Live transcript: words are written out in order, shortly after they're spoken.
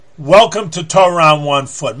Welcome to Torah on One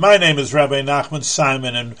Foot. My name is Rabbi Nachman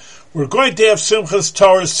Simon, and we're going to have Simchas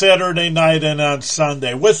Torah Saturday night and on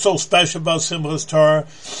Sunday. What's so special about Simchas Torah?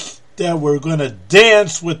 That we're going to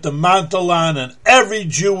dance with the mantle on, and every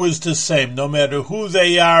Jew is the same. No matter who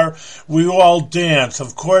they are, we all dance.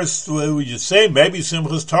 Of course, you say, maybe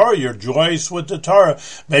Simchas Torah, you're joyous with the Torah.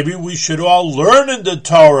 Maybe we should all learn in the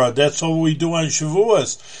Torah. That's what we do on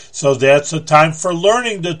Shavuos. So that's a time for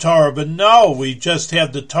learning the Torah. But no, we just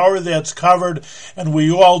have the Torah that's covered, and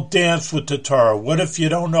we all dance with the Torah. What if you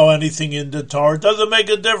don't know anything in the Torah? It doesn't make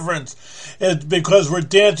a difference. It's because we're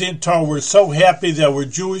dancing Torah. We're so happy that we're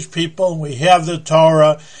Jewish people, and we have the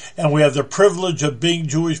Torah, and we have the privilege of being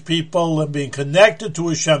Jewish people and being connected to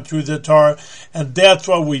Hashem through the Torah, and that's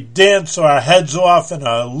why we dance our heads off and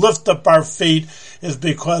lift up our feet, is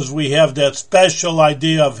because we have that special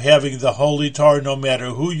idea of having the Holy Torah, no matter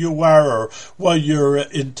who you are or what your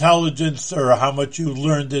intelligence or how much you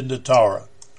learned in the Torah.